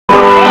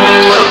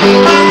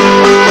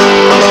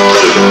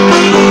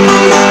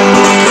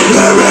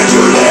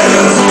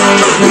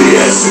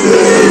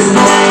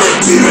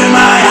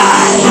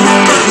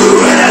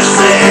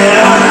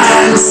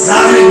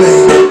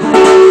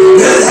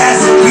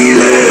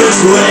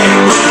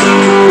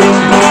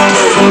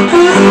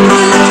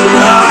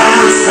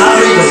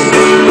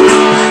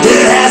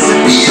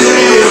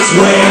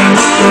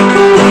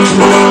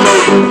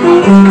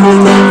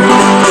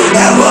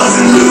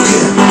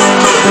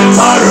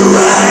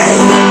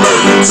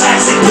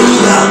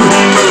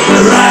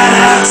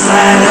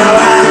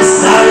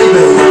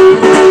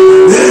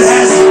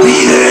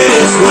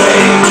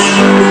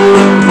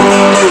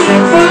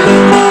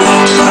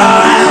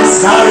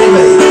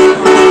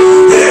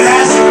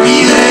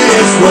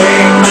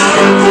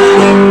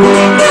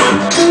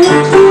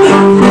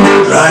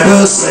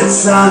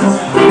son,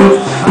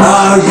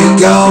 are you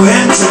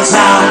going to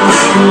town?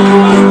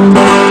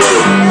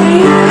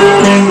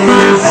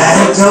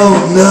 I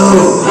don't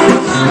know,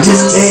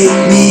 just take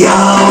me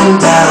on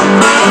down.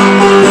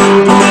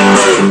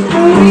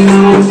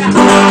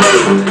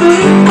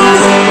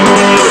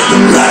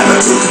 Driver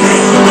took me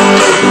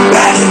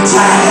back in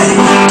time,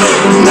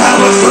 now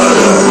we're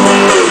further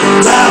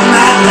down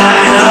that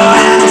line. Oh,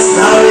 I'm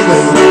sorry,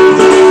 baby,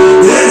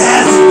 it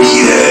has to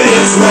be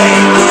this way.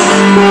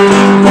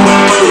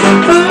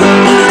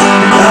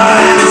 Oh,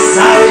 I'm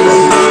sorry,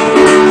 baby,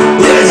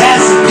 it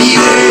has to be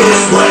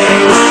this way.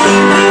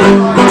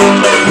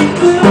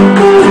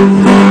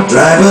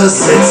 Driver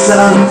said,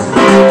 son,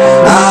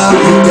 are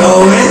you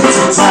going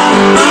to town?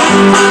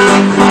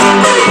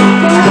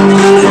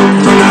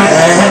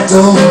 I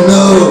don't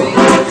know,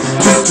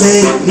 just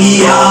take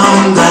me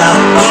on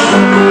down.